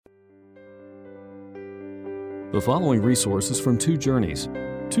The following resources from Two Journeys.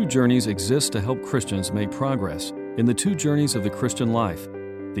 Two Journeys exists to help Christians make progress in the two journeys of the Christian life,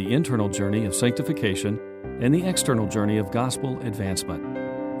 the internal journey of sanctification and the external journey of gospel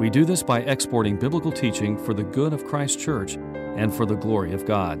advancement. We do this by exporting biblical teaching for the good of Christ's church and for the glory of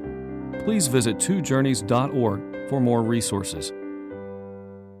God. Please visit twojourneys.org for more resources.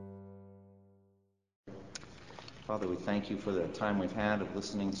 Father, we thank you for the time we've had of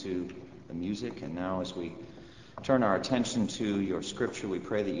listening to the music, and now as we turn our attention to your scripture, we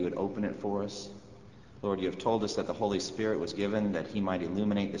pray that you would open it for us. Lord, you have told us that the Holy Spirit was given that he might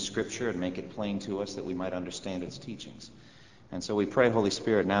illuminate the scripture and make it plain to us that we might understand its teachings. And so we pray, Holy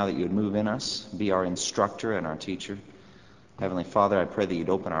Spirit, now that you would move in us, be our instructor and our teacher. Heavenly Father, I pray that you'd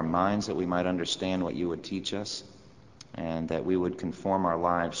open our minds that we might understand what you would teach us and that we would conform our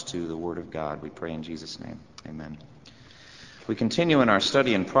lives to the Word of God. We pray in Jesus' name. Amen. We continue in our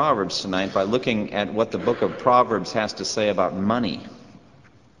study in Proverbs tonight by looking at what the book of Proverbs has to say about money.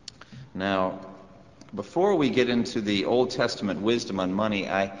 Now, before we get into the Old Testament wisdom on money,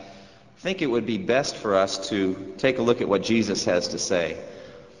 I think it would be best for us to take a look at what Jesus has to say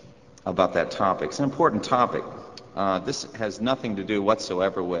about that topic. It's an important topic. This has nothing to do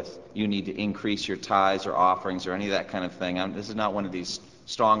whatsoever with you need to increase your tithes or offerings or any of that kind of thing. This is not one of these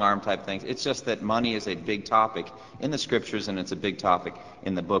strong-arm type things. It's just that money is a big topic in the Scriptures, and it's a big topic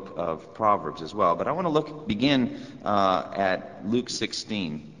in the book of Proverbs as well. But I want to begin at Luke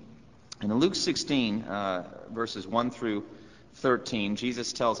 16. In Luke 16, verses 1 through 13,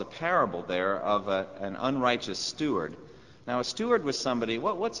 Jesus tells a parable there of an unrighteous steward. Now, a steward was somebody.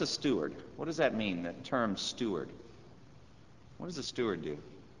 What's a steward? What does that mean, that term steward? What does a steward do?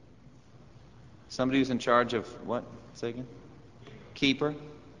 Somebody who's in charge of what? Say again? Keeper.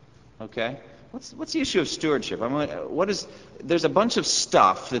 Okay. What's the issue of stewardship? There's a bunch of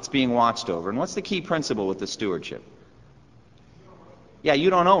stuff that's being watched over, and what's the key principle with the stewardship? Yeah, you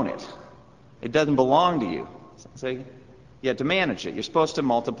don't own it. It doesn't belong to you. Say again? Yeah, to manage it. You're supposed to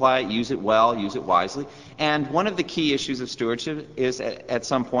multiply it, use it well, use it wisely. And one of the key issues of stewardship is at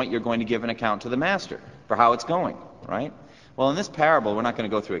some point you're going to give an account to the master for how it's going, right? Well, in this parable, we're not going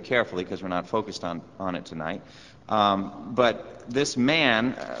to go through it carefully because we're not focused on it tonight. But this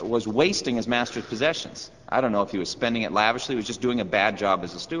man was wasting his master's possessions. I don't know if he was spending it lavishly. He was just doing a bad job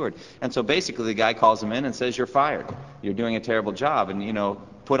as a steward. And so basically the guy calls him in and says, you're fired. You're doing a terrible job. And,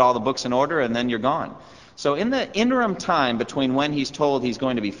 put all the books in order and then you're gone. So in the interim time between when he's told he's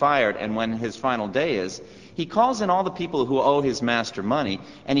going to be fired and when his final day is, he calls in all the people who owe his master money,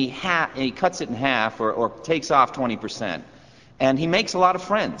 and he cuts it in half or takes off 20%. And he makes a lot of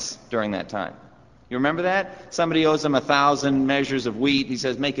friends during that time. You remember that? Somebody owes him 1,000 measures of wheat. He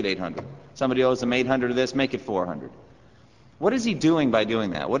says, make it 800. Somebody owes him 800 of this, make it 400. What is he doing by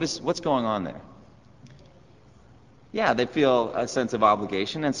doing that? What's going on there? Yeah, they feel a sense of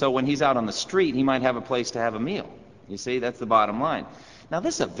obligation, and so when he's out on the street, he might have a place to have a meal. You see, that's the bottom line. Now,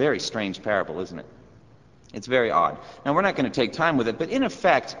 this is a very strange parable, isn't it? It's very odd. Now, we're not going to take time with it, but in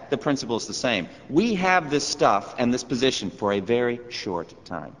effect, the principle is the same. We have this stuff and this position for a very short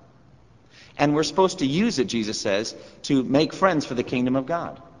time. And we're supposed to use it, Jesus says, to make friends for the kingdom of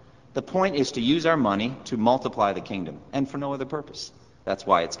God. The point is to use our money to multiply the kingdom, and for no other purpose. That's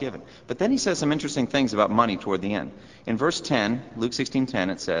why it's given. But then he says some interesting things about money toward the end. In verse 10, Luke 16:10,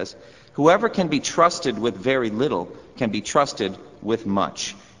 it says, whoever can be trusted with very little can be trusted with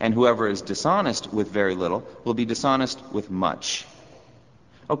much. And whoever is dishonest with very little will be dishonest with much.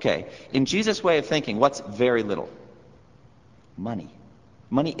 Okay, in Jesus' way of thinking, what's very little? Money.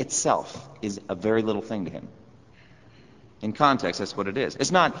 Money itself is a very little thing to him. In context, that's what it is. It's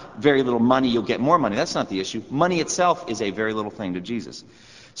not very little money, you'll get more money. That's not the issue. Money itself is a very little thing to Jesus.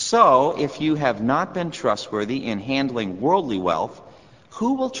 So, if you have not been trustworthy in handling worldly wealth,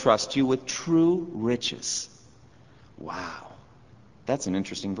 who will trust you with true riches? Wow. That's an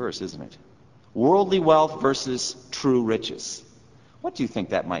interesting verse, isn't it? Worldly wealth versus true riches. What do you think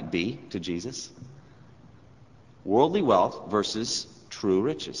that might be to Jesus? Worldly wealth versus true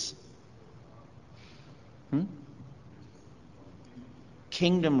riches.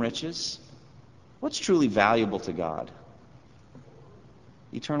 Kingdom riches. What's truly valuable to God?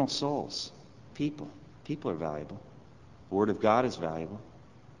 Eternal souls. People. People are valuable. The Word of God is valuable.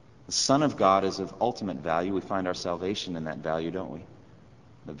 The Son of God is of ultimate value. We find our salvation in that value, don't we?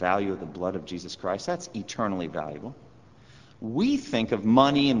 The value of the blood of Jesus Christ. That's eternally valuable. We think of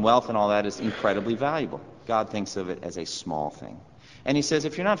money and wealth and all that as incredibly valuable. God thinks of it as a small thing. And he says,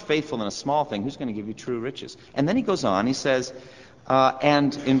 if you're not faithful in a small thing, who's going to give you true riches? And then he goes on, he says,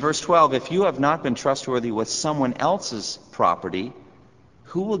 and in verse 12, if you have not been trustworthy with someone else's property,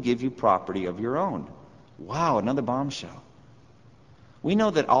 who will give you property of your own? Wow, another bombshell. We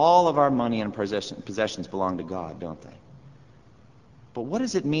know that all of our money and possessions belong to God, don't they? But what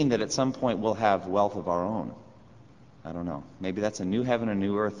does it mean that at some point we'll have wealth of our own? I don't know. Maybe that's a new heaven and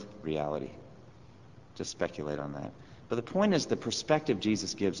new earth reality. Just speculate on that. But the point is the perspective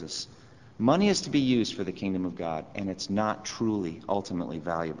Jesus gives us. Money is to be used for the kingdom of God, and it's not truly, ultimately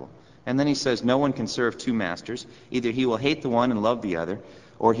valuable. And then he says, no one can serve two masters. Either he will hate the one and love the other,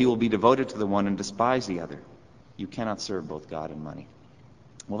 or he will be devoted to the one and despise the other. You cannot serve both God and money.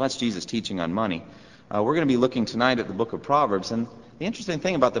 Well, that's Jesus' teaching on money. We're going to be looking tonight at the book of Proverbs, and the interesting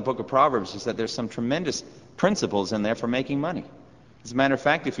thing about the book of Proverbs is that there's some tremendous principles in there for making money. As a matter of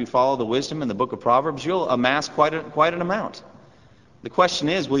fact, if you follow the wisdom in the book of Proverbs, you'll amass quite an amount. The question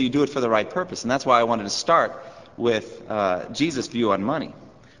is, will you do it for the right purpose? And that's why I wanted to start with Jesus' view on money.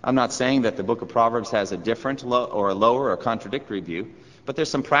 I'm not saying that the book of Proverbs has a different or a lower or contradictory view, but there's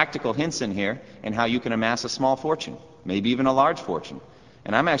some practical hints in here in how you can amass a small fortune, maybe even a large fortune.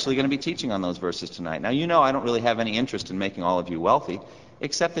 And I'm actually going to be teaching on those verses tonight. Now, you know I don't really have any interest in making all of you wealthy,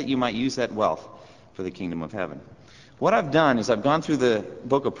 except that you might use that wealth for the kingdom of heaven. What I've done is I've gone through the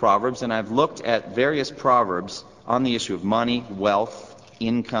book of Proverbs, and I've looked at various proverbs on the issue of money, wealth,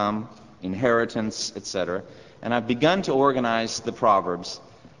 income, inheritance, etc. And I've begun to organize the proverbs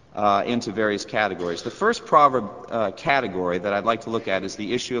into various categories. The first proverb category that I'd like to look at is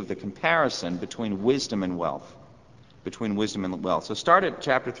the issue of the comparison between wisdom and wealth. Between wisdom and wealth. So start at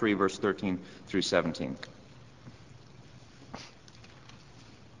chapter 3, verse 13 through 17.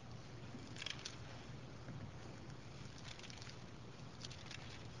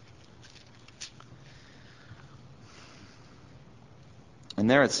 And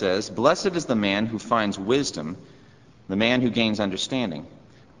there it says, "Blessed is the man who finds wisdom, the man who gains understanding.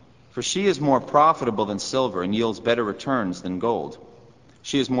 For she is more profitable than silver and yields better returns than gold.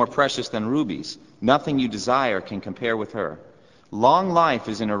 She is more precious than rubies. Nothing you desire can compare with her. Long life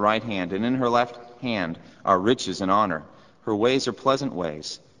is in her right hand, and in her left hand are riches and honor. Her ways are pleasant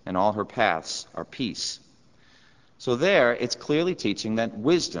ways, and all her paths are peace." So there, it's clearly teaching that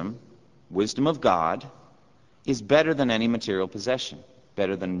wisdom of God, is better than any material possession.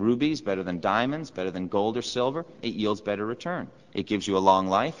 Better than rubies, better than diamonds, better than gold or silver. It yields better return. It gives you a long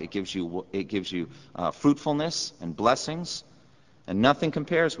life. It gives you fruitfulness and blessings, and nothing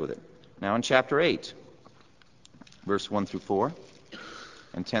compares with it. Now in chapter 8, verse 1 through 4,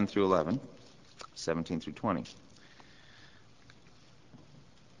 and 10 through 11, 17 through 20.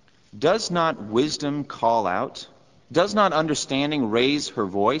 "Does not wisdom call out? Does not understanding raise her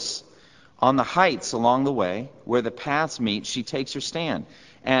voice? On the heights along the way, where the paths meet, she takes her stand.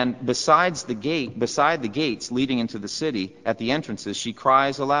 And beside the gates leading into the city, at the entrances, she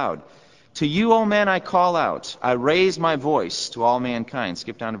cries aloud. To you, O men, I call out. I raise my voice to all mankind."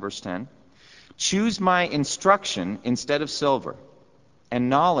 Skip down to verse 10. "Choose my instruction instead of silver, and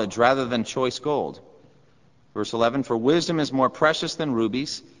knowledge rather than choice gold." Verse 11, "For wisdom is more precious than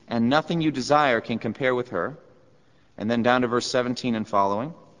rubies, and nothing you desire can compare with her." And then down to verse 17 and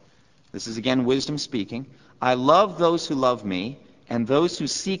following. This is again wisdom speaking. "I love those who love me, and those who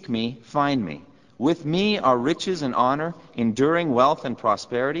seek me find me. With me are riches and honor, enduring wealth and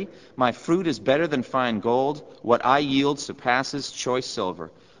prosperity. My fruit is better than fine gold. What I yield surpasses choice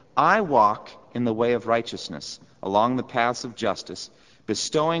silver. I walk in the way of righteousness, along the paths of justice,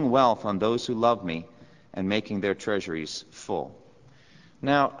 bestowing wealth on those who love me, and making their treasuries full."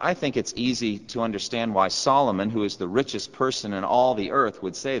 Now, I think it's easy to understand why Solomon, who is the richest person in all the earth,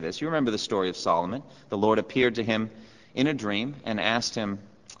 would say this. You remember the story of Solomon. The Lord appeared to him in a dream and asked him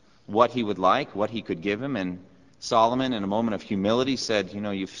what he would like, what he could give him. And Solomon, in a moment of humility, said,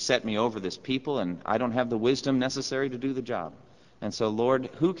 "You've set me over this people, and I don't have the wisdom necessary to do the job. And so, Lord,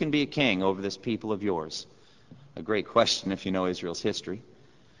 who can be a king over this people of yours?" A great question if you know Israel's history.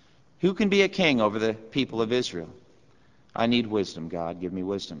 Who can be a king over the people of Israel? "I need wisdom, God. Give me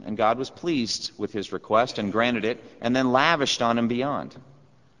wisdom." And God was pleased with his request and granted it, and then lavished on him beyond.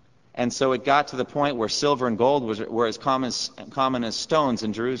 And so it got to the point where silver and gold were as common as stones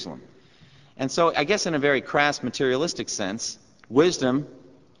in Jerusalem. And so I guess in a very crass materialistic sense, wisdom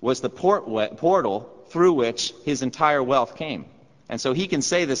was the portal through which his entire wealth came. And so he can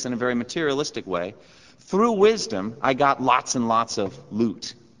say this in a very materialistic way. Through wisdom, I got lots and lots of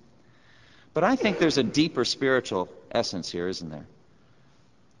loot. But I think there's a deeper spiritual essence here, isn't there?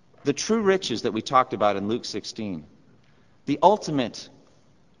 The true riches that we talked about in Luke 16, the ultimate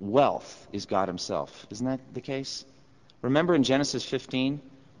wealth is God himself. Isn't that the case? Remember in Genesis 15,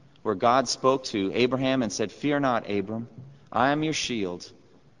 where God spoke to Abraham and said, "Fear not, Abram, I am your shield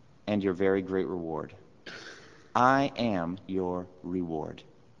and your very great reward." I am your reward.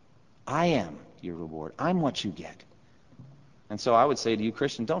 I am your reward. I'm what you get. And so I would say to you,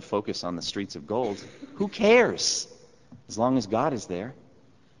 Christian, don't focus on the streets of gold. Who cares? As long as God is there.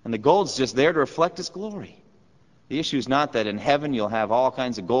 And the gold's just there to reflect His glory. The issue is not that in heaven you'll have all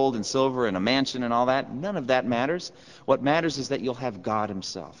kinds of gold and silver and a mansion and all that. None of that matters. What matters is that you'll have God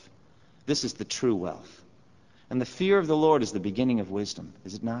Himself. This is the true wealth. And the fear of the Lord is the beginning of wisdom,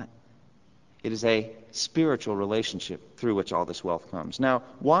 is it not? It is a spiritual relationship through which all this wealth comes. Now,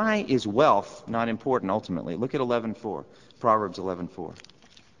 why is wealth not important ultimately? Look at 11:4, Proverbs 11:4.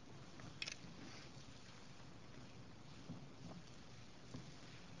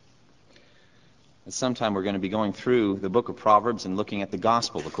 At some time we're going to be going through the book of Proverbs and looking at the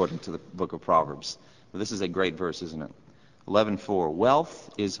gospel according to the book of Proverbs. Well, this is a great verse, isn't it? 11:4,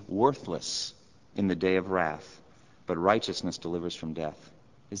 wealth is worthless in the day of wrath, but righteousness delivers from death.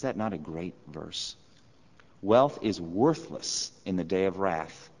 Is that not a great verse? Wealth is worthless in the day of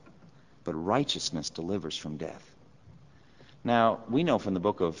wrath, but righteousness delivers from death. Now, we know from the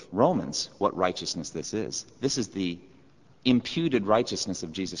book of Romans what righteousness this is. This is the imputed righteousness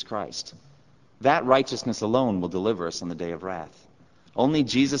of Jesus Christ. That righteousness alone will deliver us on the day of wrath. Only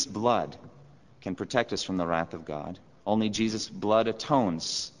Jesus' blood can protect us from the wrath of God. Only Jesus' blood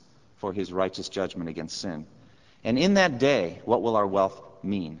atones for His righteous judgment against sin. And in that day, what will our wealth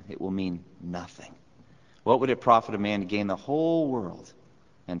mean? It will mean nothing. What would it profit a man to gain the whole world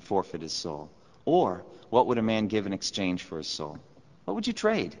and forfeit his soul? Or what would a man give in exchange for his soul? What would you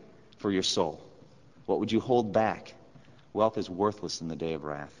trade for your soul? What would you hold back? Wealth is worthless in the day of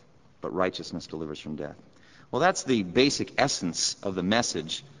wrath, but righteousness delivers from death. Well, that's the basic essence of the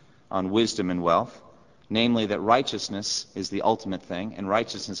message on wisdom and wealth, namely that righteousness is the ultimate thing, and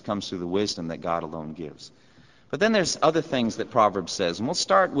righteousness comes through the wisdom that God alone gives. But then there's other things that Proverbs says, and we'll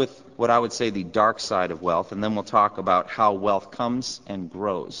start with what I would say the dark side of wealth, and then we'll talk about how wealth comes and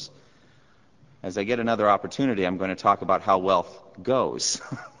grows. As I get another opportunity, I'm going to talk about how wealth goes.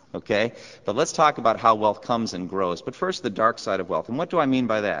 Okay? But let's talk about how wealth comes and grows. But first, the dark side of wealth. And what do I mean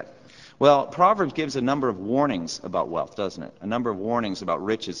by that? Well, Proverbs gives a number of warnings about wealth, doesn't it? A number of warnings about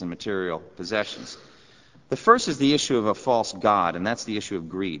riches and material possessions. The first is the issue of a false god, and that's the issue of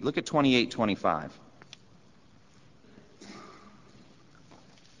greed. Look at 28:25.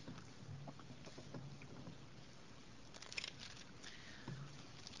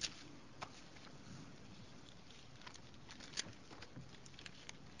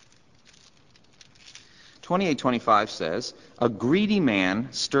 (28:25) says, "A greedy man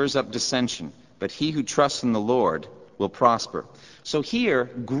stirs up dissension, but he who trusts in the Lord will prosper." So here,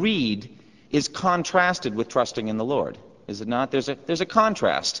 greed is contrasted with trusting in the Lord, is it not? There's a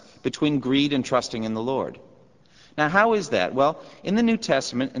contrast between greed and trusting in the Lord. Now, how is that? Well, in the New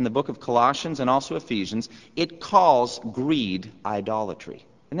Testament, in the book of Colossians and also Ephesians, it calls greed idolatry.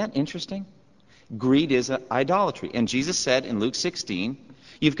 Isn't that interesting? Greed is idolatry. And Jesus said in Luke 16,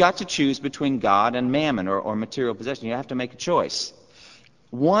 you've got to choose between God and mammon or material possession. You have to make a choice.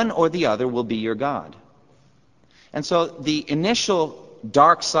 One or the other will be your God. And so the initial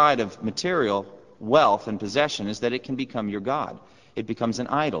dark side of material wealth and possession is that it can become your God. It becomes an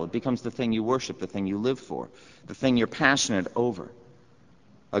idol. It becomes the thing you worship, the thing you live for, the thing you're passionate over.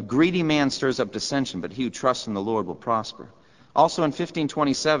 A greedy man stirs up dissension, but he who trusts in the Lord will prosper. Also in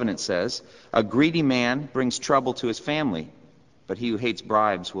 15:27 it says, a greedy man brings trouble to his family, but he who hates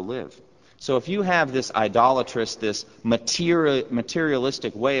bribes will live. So if you have this idolatrous, this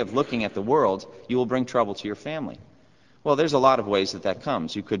materialistic way of looking at the world, you will bring trouble to your family. Well, there's a lot of ways that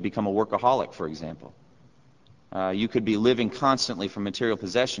comes. You could become a workaholic, for example. You could be living constantly for material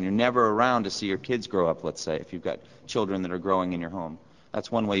possession. You're never around to see your kids grow up, let's say, if you've got children that are growing in your home.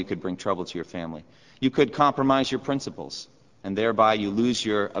 That's one way you could bring trouble to your family. You could compromise your principles, and thereby you lose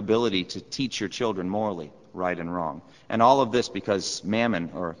your ability to teach your children morally, right and wrong. And all of this because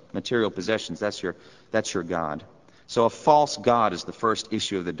mammon or material possessions, that's your God. So a false god is the first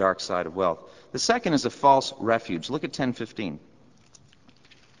issue of the dark side of wealth. The second is a false refuge. Look at 10:15.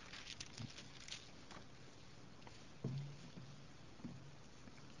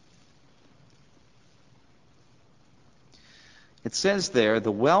 It says there,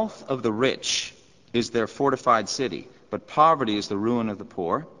 the wealth of the rich is their fortified city, but poverty is the ruin of the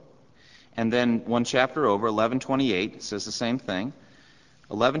poor. And then one chapter over, 11:28, says the same thing.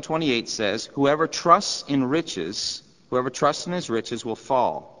 11:28 says, whoever trusts in his riches will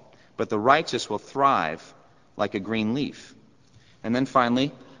fall, but the righteous will thrive like a green leaf. And then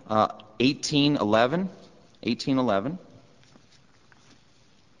finally, 18:11.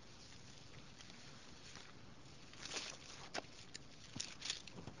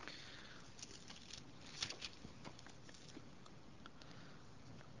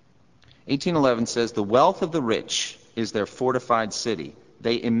 18:11 says, "The wealth of the rich is their fortified city.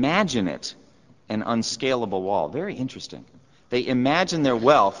 They imagine it an unscalable wall." Very interesting. They imagine their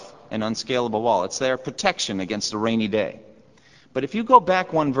wealth an unscalable wall. It's their protection against a rainy day. But if you go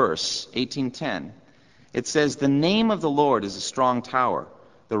back one verse, 18:10, it says, "The name of the Lord is a strong tower.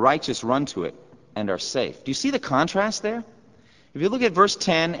 The righteous run to it and are safe." Do you see the contrast there? If you look at verse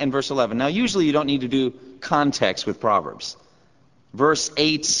 10 and verse 11, now usually you don't need to do context with Proverbs. Verse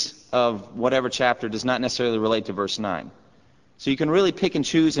 8 of whatever chapter does not necessarily relate to verse 9. So you can really pick and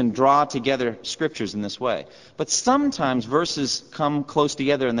choose and draw together scriptures in this way. But sometimes verses come close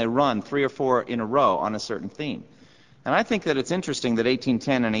together and they run 3 or 4 in a row on a certain theme. And I think that it's interesting that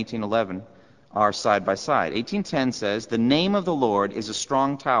 18:10 and 18:11 are side by side. 18:10 says, "The name of the Lord is a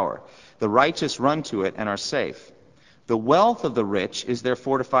strong tower. The righteous run to it and are safe. The wealth of the rich is their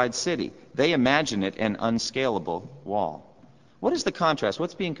fortified city. They imagine it an unscalable wall." What is the contrast?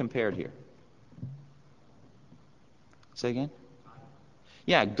 What's being compared here? Say again?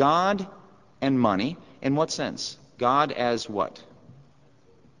 Yeah, God and money. In what sense? God as what?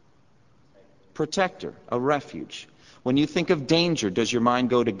 Protector, a refuge. When you think of danger, does your mind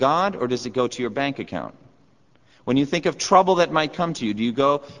go to God or does it go to your bank account? When you think of trouble that might come to you, do you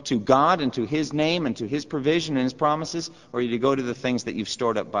go to God and to His name and to His provision and His promises, or do you go to the things that you've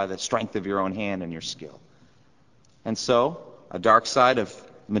stored up by the strength of your own hand and your skill? And so, a dark side of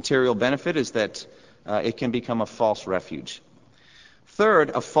material benefit is that it can become a false refuge. Third,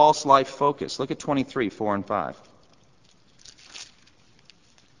 a false life focus. Look at 23, 4 and 5.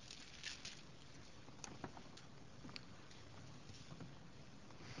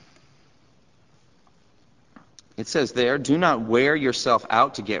 It says there, "Do not wear yourself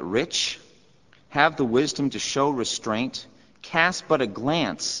out to get rich. Have the wisdom to show restraint. Cast but a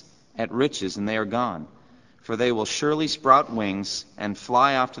glance at riches, and they are gone. For they will surely sprout wings and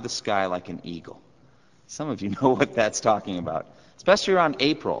fly off to the sky like an eagle." Some of you know what that's talking about. Especially around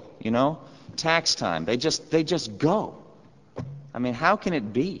April, tax time. They just go. I mean, how can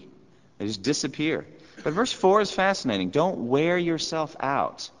it be? They just disappear. But verse 4 is fascinating. Don't wear yourself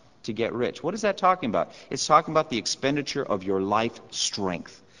out to get rich. What is that talking about? It's talking about the expenditure of your life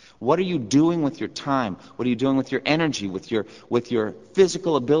strength. What are you doing with your time? What are you doing with your energy, with your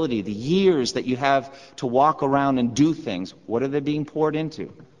physical ability, the years that you have to walk around and do things? What are they being poured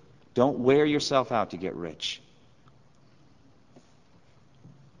into? Don't wear yourself out to get rich.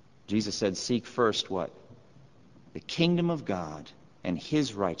 Jesus said, "Seek first what? The kingdom of God and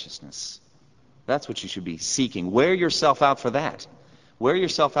His righteousness." That's what you should be seeking. Wear yourself out for that. Wear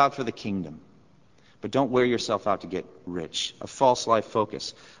yourself out for the kingdom. But don't wear yourself out to get rich. A false life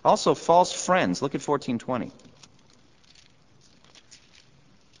focus. Also, false friends. Look at 14:20.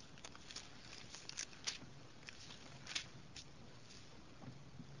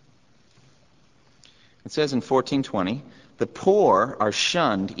 It says in 14:20, "The poor are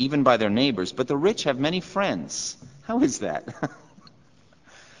shunned even by their neighbors, but the rich have many friends." How is that?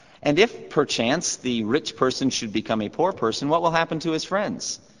 And if, perchance, the rich person should become a poor person, what will happen to his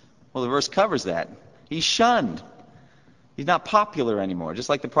friends? Well, the verse covers that. He's shunned. He's not popular anymore. Just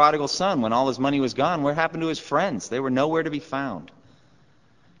like the prodigal son, when all his money was gone, what happened to his friends? They were nowhere to be found.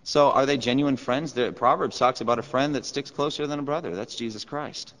 So are they genuine friends? The Proverbs talks about a friend that sticks closer than a brother. That's Jesus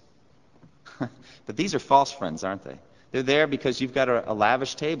Christ. But these are false friends, aren't they? They're there because you've got a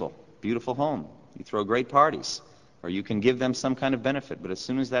lavish table, beautiful home. You throw great parties. Or you can give them some kind of benefit. But as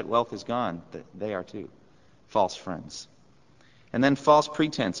soon as that wealth is gone, they are too. False friends. And then false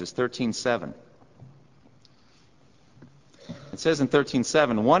pretenses, 13:7. It says in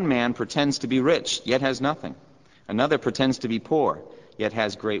 13:7, "One man pretends to be rich, yet has nothing. Another pretends to be poor, yet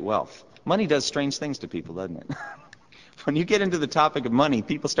has great wealth." Money does strange things to people, doesn't it? When you get into the topic of money,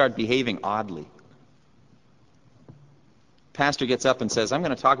 people start behaving oddly. Pastor gets up and says, "I'm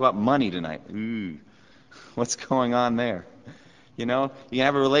going to talk about money tonight." Ooh. What's going on there? You can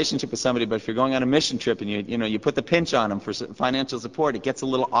have a relationship with somebody, but if you're going on a mission trip and you put the pinch on them for financial support, it gets a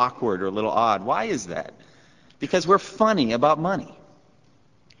little awkward or a little odd. Why is that? Because we're funny about money.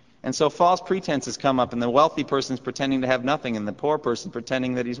 And so false pretenses come up, and the wealthy person's pretending to have nothing, and the poor person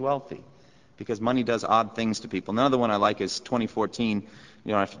pretending that he's wealthy. Because money does odd things to people. Another one I like is 2014.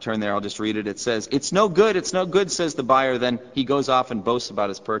 You don't have to turn there, I'll just read it. It says, it's no good, says the buyer. Then he goes off and boasts about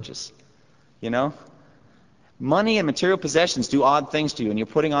his purchase. Money and material possessions do odd things to you, and you're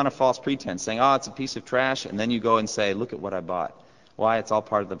putting on a false pretense, saying, "Oh, it's a piece of trash," and then you go and say, "Look at what I bought." Why? It's all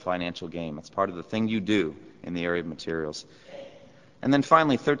part of the financial game. It's part of the thing you do in the area of materials. And then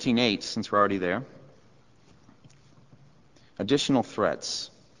finally, 13:8, since we're already there. Additional threats.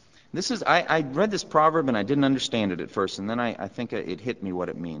 I read this proverb and I didn't understand it at first, and then I think it hit me what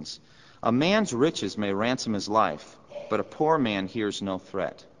it means. A man's riches may ransom his life, but a poor man hears no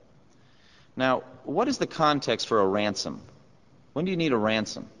threat. Now, what is the context for a ransom? When do you need a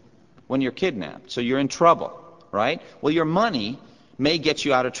ransom? When you're kidnapped. So you're in trouble, right? Well, your money may get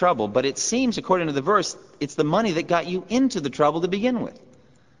you out of trouble, but it seems, according to the verse, it's the money that got you into the trouble to begin with.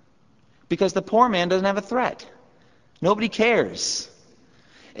 Because the poor man doesn't have a threat. Nobody cares.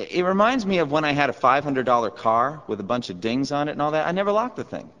 It reminds me of when I had a $500 car with a bunch of dings on it and all that. I never locked the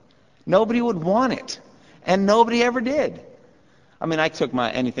thing. Nobody would want it. And nobody ever did. I mean, I took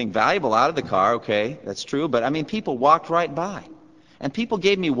anything valuable out of the car, okay, that's true, but I mean, people walked right by. And people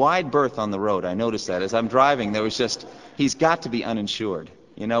gave me wide berth on the road. I noticed that. As I'm driving, there was just, he's got to be uninsured.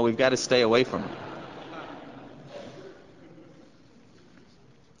 You know, we've got to stay away from him.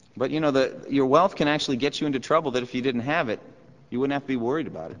 But, you know, your wealth can actually get you into trouble that if you didn't have it, you wouldn't have to be worried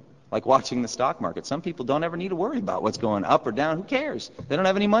about it. Like watching the stock market. Some people don't ever need to worry about what's going up or down. Who cares? They don't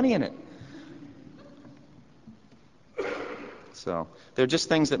have any money in it. So they're just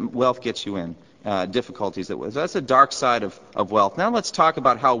things that wealth gets you in, difficulties. So that's the dark side of wealth. Now let's talk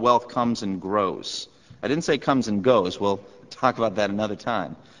about how wealth comes and grows. I didn't say comes and goes. We'll talk about that another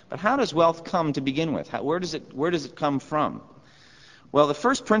time. But how does wealth come to begin with? Where does it come from? Well, the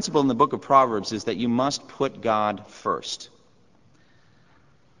first principle in the book of Proverbs is that you must put God first.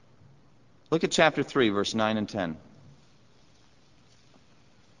 Look at chapter 3, verse 9 and 10.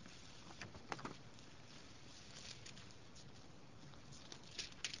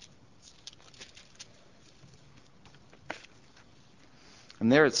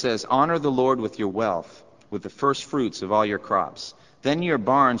 And there it says, "Honor the Lord with your wealth, with the first fruits of all your crops. Then your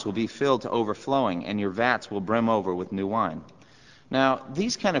barns will be filled to overflowing, and your vats will brim over with new wine." Now,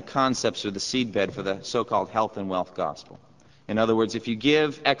 these kind of concepts are the seedbed for the so-called health and wealth gospel. In other words, if you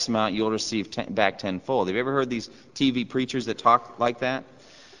give X amount, you'll receive back tenfold. Have you ever heard these TV preachers that talk like that?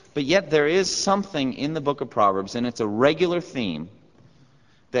 But yet there is something in the book of Proverbs, and it's a regular theme,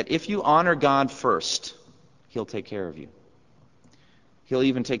 that if you honor God first, He'll take care of you. He'll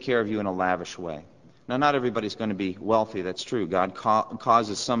even take care of you in a lavish way. Now, not everybody's going to be wealthy, that's true. God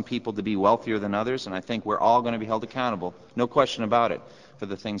causes some people to be wealthier than others, and I think we're all going to be held accountable, no question about it, for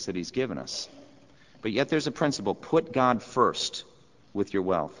the things that He's given us. But yet there's a principle, put God first with your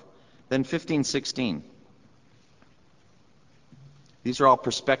wealth. Then 15:16. These are all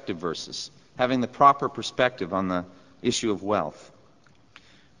perspective verses, having the proper perspective on the issue of wealth.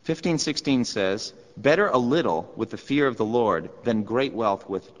 15:16 says, "Better a little with the fear of the Lord than great wealth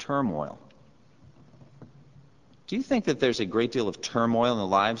with turmoil." Do you think that there's a great deal of turmoil in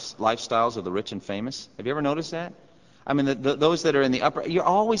the lifestyles of the rich and famous? Have you ever noticed that? I mean, those that are in the upper, you're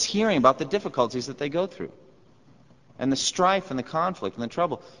always hearing about the difficulties that they go through. And the strife and the conflict and the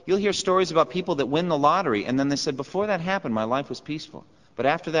trouble. You'll hear stories about people that win the lottery, and then they said, before that happened, my life was peaceful. But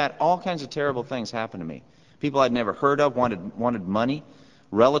after that, all kinds of terrible things happened to me. People I'd never heard of wanted money.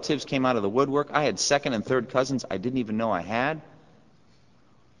 Relatives came out of the woodwork. I had second and third cousins I didn't even know I had.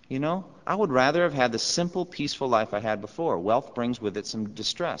 You know, I would rather have had the simple, peaceful life I had before. Wealth brings with it some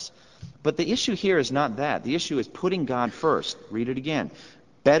distress. But the issue here is not that. The issue is putting God first. Read it again.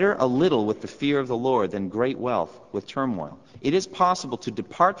 Better a little with the fear of the Lord than great wealth with turmoil. It is possible to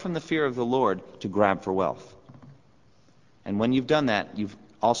depart from the fear of the Lord to grab for wealth. And when you've done that, you've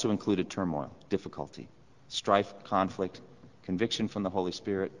also included turmoil, difficulty, strife, conflict, conviction from the Holy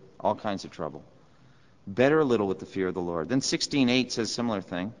Spirit, all kinds of trouble. Better a little with the fear of the Lord. Then 16:8 says a similar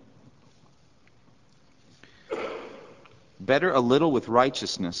thing. Better a little with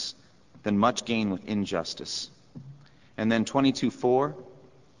righteousness than much gain with injustice. And then 22:4.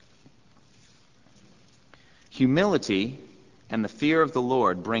 Humility and the fear of the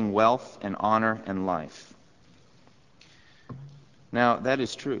Lord bring wealth and honor and life. Now, that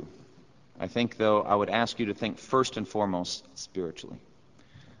is true. I think, though, I would ask you to think first and foremost spiritually.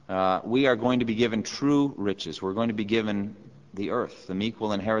 We are going to be given true riches. We're going to be given the earth. The meek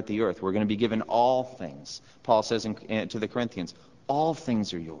will inherit the earth. We're going to be given all things. Paul says to the Corinthians, all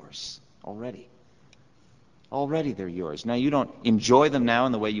things are yours already. Already they're yours. Now, you don't enjoy them now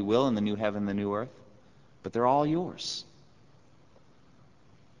in the way you will in the new heaven and the new earth, but they're all yours.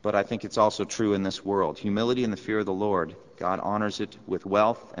 But I think it's also true in this world. Humility and the fear of the Lord, God honors it with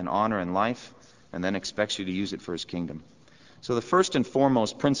wealth and honor and life, and then expects you to use it for His kingdom. So the first and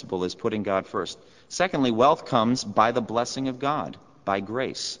foremost principle is putting God first. Secondly, wealth comes by the blessing of God, by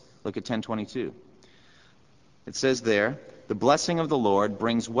grace. Look at 10:22. It says there, the blessing of the Lord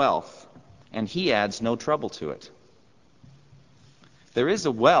brings wealth, and He adds no trouble to it. There is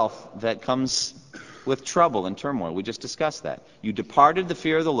a wealth that comes with trouble and turmoil. We just discussed that. You departed the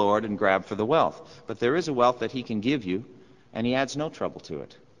fear of the Lord and grabbed for the wealth. But there is a wealth that he can give you, and he adds no trouble to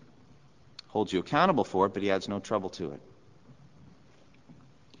it. Holds you accountable for it, but he adds no trouble to it.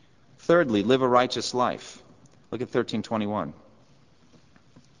 Thirdly, live a righteous life. Look at 13:21.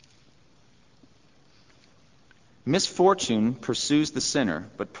 Misfortune pursues the sinner,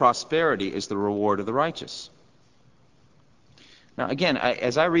 but prosperity is the reward of the righteous. Now, again,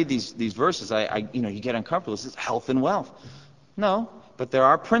 as I read these verses, you get uncomfortable. This is health and wealth. No, but there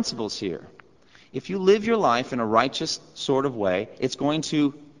are principles here. If you live your life in a righteous sort of way, it's going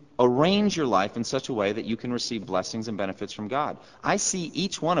to arrange your life in such a way that you can receive blessings and benefits from God. I see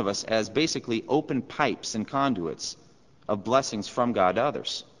each one of us as basically open pipes and conduits of blessings from God to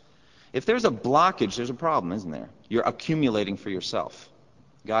others. If there's a blockage, there's a problem, isn't there? You're accumulating for yourself.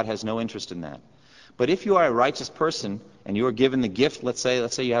 God has no interest in that. But if you are a righteous person and you are given the gift, let's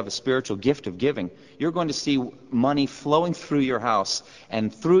say you have a spiritual gift of giving, you're going to see money flowing through your house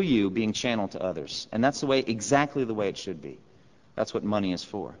and through you being channeled to others. And that's exactly the way it should be. That's what money is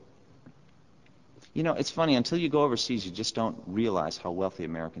for. You know, it's funny, until you go overseas, you just don't realize how wealthy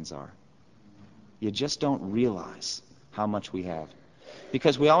Americans are. You just don't realize how much we have.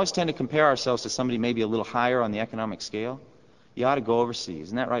 Because we always tend to compare ourselves to somebody maybe a little higher on the economic scale. You ought to go overseas.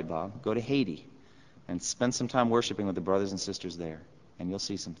 Isn't that right, Bob? Go to Haiti and spend some time worshiping with the brothers and sisters there, and you'll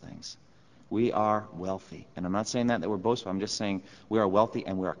see some things. We are wealthy. And I'm not saying that we're boastful. I'm just saying we are wealthy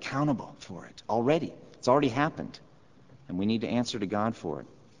and we're accountable for it already. It's already happened. And we need to answer to God for it.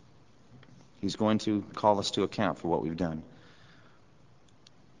 He's going to call us to account for what we've done.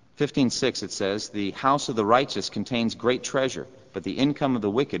 15:6 it says, "The house of the righteous contains great treasure, but the income of the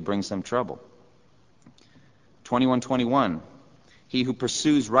wicked brings them trouble." 21:21, "He who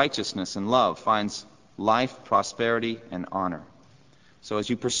pursues righteousness and love finds life, prosperity, and honor." So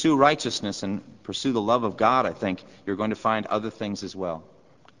as you pursue righteousness and pursue the love of God, I think you're going to find other things as well.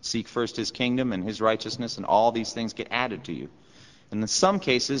 Seek first his kingdom and his righteousness, and all these things get added to you. And in some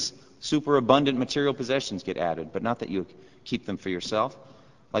cases, superabundant material possessions get added, but not that you keep them for yourself.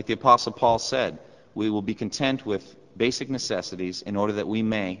 Like the Apostle Paul said, we will be content with basic necessities in order that we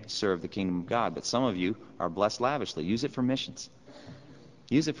may serve the kingdom of God. But some of you are blessed lavishly. Use it for missions.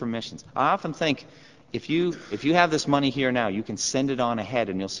 Use it for missions. I often think, if you have this money here now, you can send it on ahead,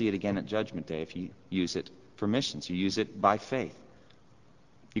 and you'll see it again at Judgment Day if you use it for missions. You use it by faith.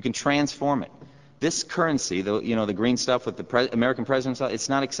 You can transform it. This currency, the green stuff with the American president, it's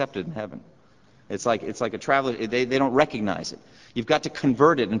not accepted in heaven. It's like a traveler. They don't recognize it. You've got to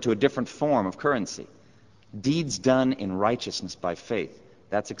convert it into a different form of currency. Deeds done in righteousness by faith.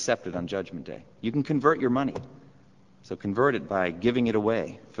 That's accepted on Judgment Day. You can convert your money. So convert it by giving it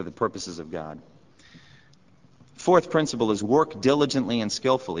away for the purposes of God. Fourth principle is work diligently and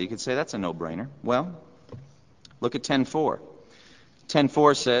skillfully. You could say that's a no-brainer. Well, look at 10:4.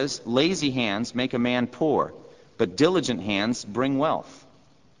 10:4 says, "Lazy hands make a man poor, but diligent hands bring wealth."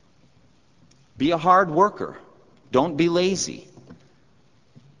 Be a hard worker. Don't be lazy.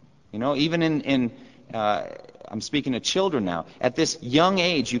 You know, even I'm speaking to children now. At this young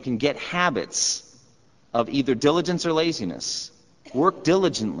age, you can get habits of either diligence or laziness. Work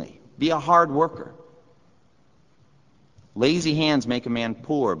diligently. Be a hard worker. Lazy hands make a man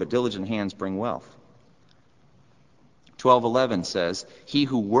poor, but diligent hands bring wealth. 12:11 says, "He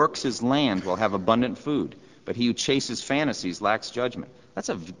who works his land will have abundant food, but he who chases fantasies lacks judgment."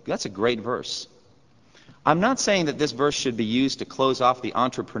 That's a great verse. I'm not saying that this verse should be used to close off the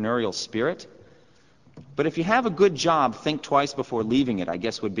entrepreneurial spirit, but if you have a good job, think twice before leaving it, I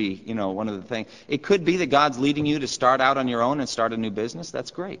guess would be, one of the things. It could be that God's leading you to start out on your own and start a new business.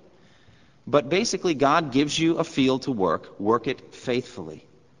 That's great. But basically, God gives you a field to work. Work it faithfully.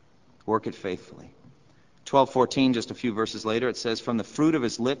 Work it faithfully. 12:14, just a few verses later, it says, "From the fruit of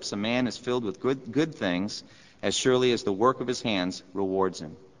his lips a man is filled with good things, as surely as the work of his hands rewards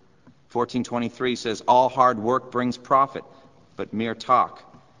him." 14:23 says, "All hard work brings profit, but mere talk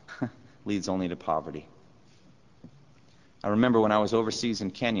leads only to poverty." I remember when I was overseas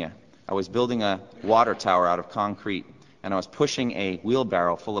in Kenya, I was building a water tower out of concrete, and I was pushing a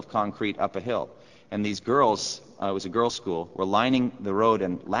wheelbarrow full of concrete up a hill. And these girls, it was a girls' school, were lining the road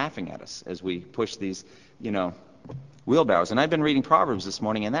and laughing at us as we pushed these, wheelbarrows. And I'd been reading Proverbs this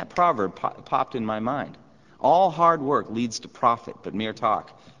morning, and that proverb popped in my mind. All hard work leads to profit, but mere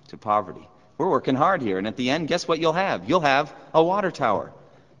talk to poverty. We're working hard here, and at the end, guess what you'll have? You'll have a water tower,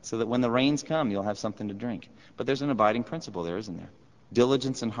 so that when the rains come, you'll have something to drink. But there's an abiding principle there, isn't there?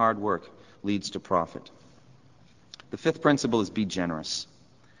 Diligence and hard work leads to profit. The fifth principle is be generous.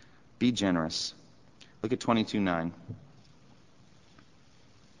 Be generous. Look at 22:9.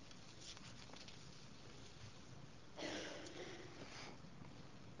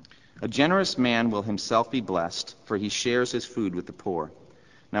 A generous man will himself be blessed, for he shares his food with the poor.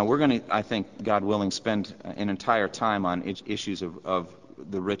 Now, we're going to, I think, God willing, spend an entire time on issues of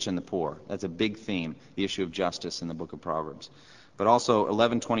the rich and the poor. That's a big theme, the issue of justice in the book of Proverbs. But also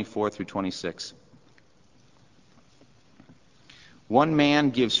 11:24 through 26. One man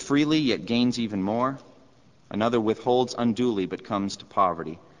gives freely, yet gains even more. Another withholds unduly, but comes to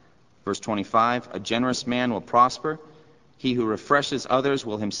poverty. Verse 25, a generous man will prosper. He who refreshes others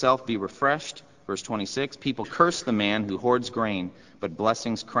will himself be refreshed. Verse 26, people curse the man who hoards grain, but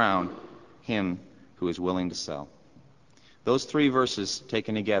blessings crown him who is willing to sell. Those three verses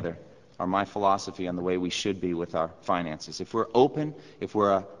taken together are my philosophy on the way we should be with our finances. If we're open, if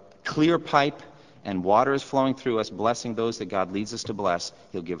we're a clear pipe and water is flowing through us, blessing those that God leads us to bless,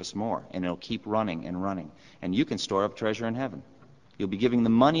 He'll give us more, and it'll keep running and running. And you can store up treasure in heaven. You'll be giving the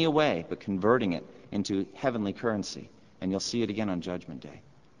money away, but converting it into heavenly currency, and you'll see it again on Judgment Day.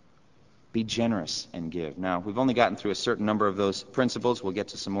 Be generous and give. Now, we've only gotten through a certain number of those principles. We'll get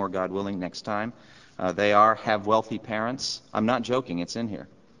to some more, God willing, next time. They are, have wealthy parents. I'm not joking. It's in here.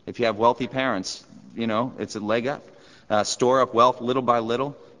 If you have wealthy parents, it's a leg up. Store up wealth little by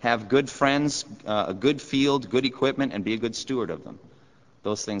little. Have good friends, a good field, good equipment, and be a good steward of them.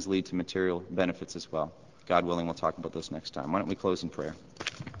 Those things lead to material benefits as well. God willing, we'll talk about those next time. Why don't we close in prayer?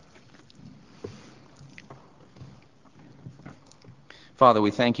 Father,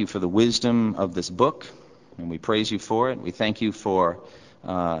 we thank you for the wisdom of this book, and we praise you for it. We thank you for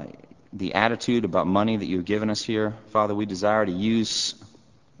the attitude about money that you've given us here. Father, we desire to use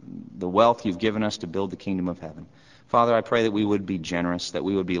the wealth you've given us to build the kingdom of heaven. Father, I pray that we would be generous, that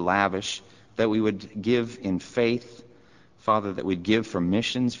we would be lavish, that we would give in faith. Father, that we'd give for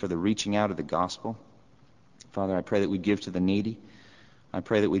missions, for the reaching out of the gospel. Father, I pray that we'd give to the needy. I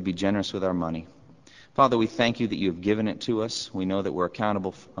pray that we'd be generous with our money. Father, we thank you that you have given it to us. We know that we're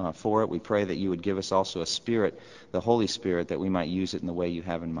accountable for it. We pray that you would give us also a Spirit, the Holy Spirit, that we might use it in the way you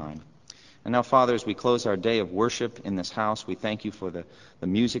have in mind. And now, Father, as we close our day of worship in this house, we thank you for the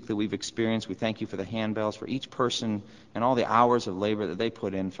music that we've experienced. We thank you for the handbells, for each person and all the hours of labor that they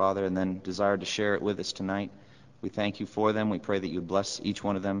put in, Father, and then desired to share it with us tonight. We thank you for them. We pray that you bless each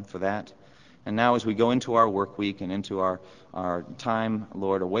one of them for that. And now as we go into our work week and into our time,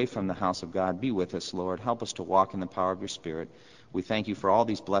 Lord, away from the house of God, be with us, Lord. Help us to walk in the power of your Spirit. We thank you for all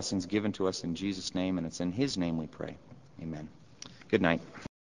these blessings given to us in Jesus' name, and it's in his name we pray. Amen. Good night.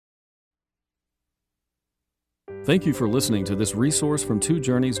 Thank you for listening to this resource from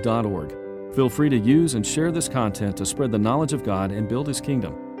twojourneys.org. Feel free to use and share this content to spread the knowledge of God and build his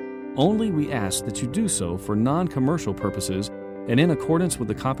kingdom. Only we ask that you do so for non-commercial purposes and in accordance with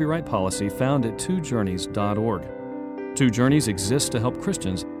the copyright policy found at twojourneys.org. Two Journeys exists to help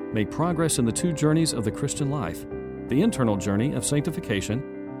Christians make progress in the two journeys of the Christian life, the internal journey of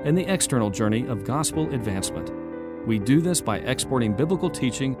sanctification and the external journey of gospel advancement. We do this by exporting biblical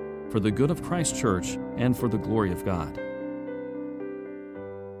teaching for the good of Christ's church and for the glory of God.